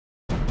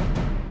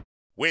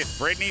With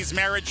Britney's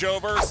marriage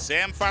over,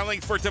 Sam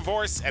filing for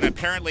divorce, and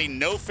apparently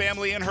no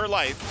family in her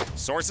life,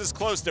 sources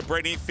close to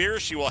Britney fear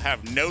she will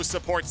have no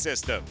support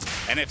system.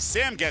 And if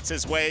Sam gets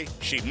his way,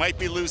 she might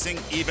be losing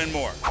even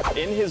more.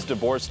 In his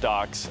divorce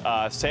docs,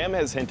 Sam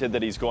has hinted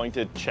that he's going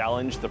to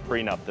challenge the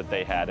prenup that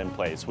they had in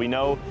place. We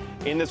know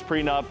in this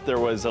prenup there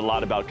was a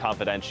lot about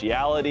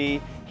confidentiality.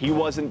 He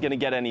wasn't going to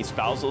get any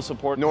spousal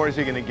support. Nor is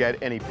he going to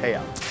get any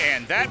payout.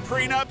 And that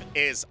prenup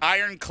is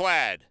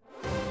ironclad.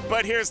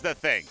 But here's the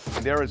thing.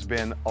 There has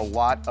been a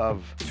lot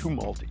of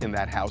tumult in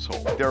that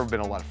household. There have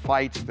been a lot of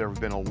fights. There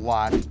have been a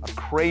lot of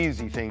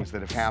crazy things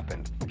that have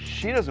happened.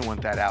 She doesn't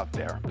want that out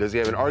there. Does he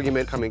have an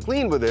argument coming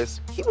clean with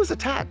this? He was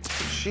attacked.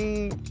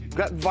 She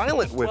got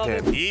violent with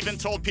him. He even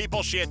told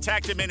people she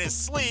attacked him in his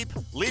sleep,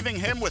 leaving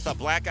him with a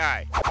black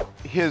eye.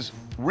 His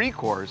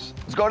recourse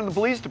is go to the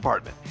police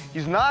department.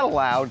 He's not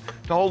allowed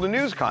to hold a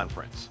news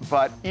conference.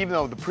 But even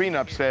though the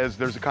prenup says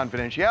there's a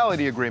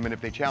confidentiality agreement,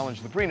 if they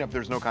challenge the prenup,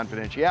 there's no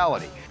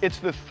confidentiality. It's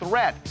the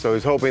threat. So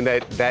he's hoping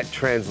that that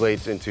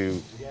translates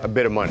into a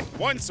bit of money.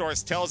 One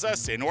source tells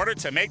us in order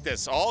to make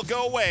this all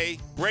go away,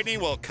 Britney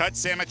will cut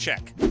Sam a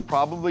check.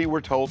 Probably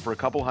we're told for a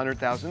couple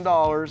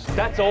 $100,000.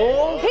 That's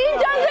all? He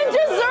doesn't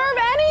deserve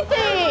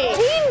anything.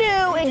 He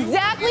knew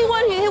exactly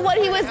what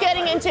he was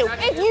getting into.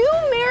 If you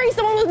marry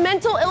someone with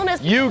mental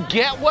illness, you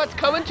get what's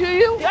coming to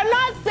you?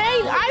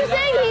 I'm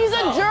saying he's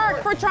a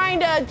jerk for trying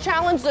to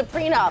challenge the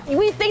prenup.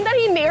 We think that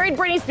he married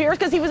Britney Spears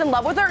because he was in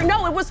love with her?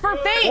 No, it was for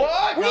fame.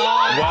 What?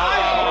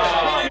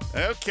 Wow.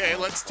 Okay,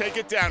 let's take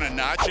it down a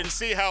notch and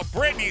see how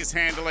Britney's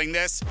handling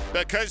this,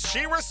 because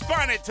she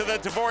responded to the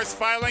divorce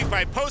filing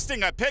by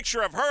posting a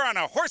picture of her on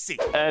a horsey.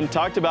 And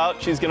talked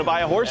about she's going to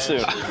buy a horse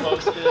soon.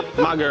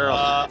 My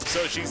girl.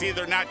 So she's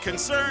either not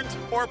concerned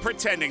or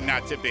pretending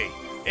not to be.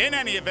 In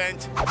any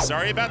event,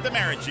 sorry about the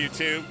marriage, you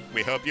two.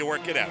 We hope you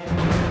work it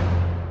out.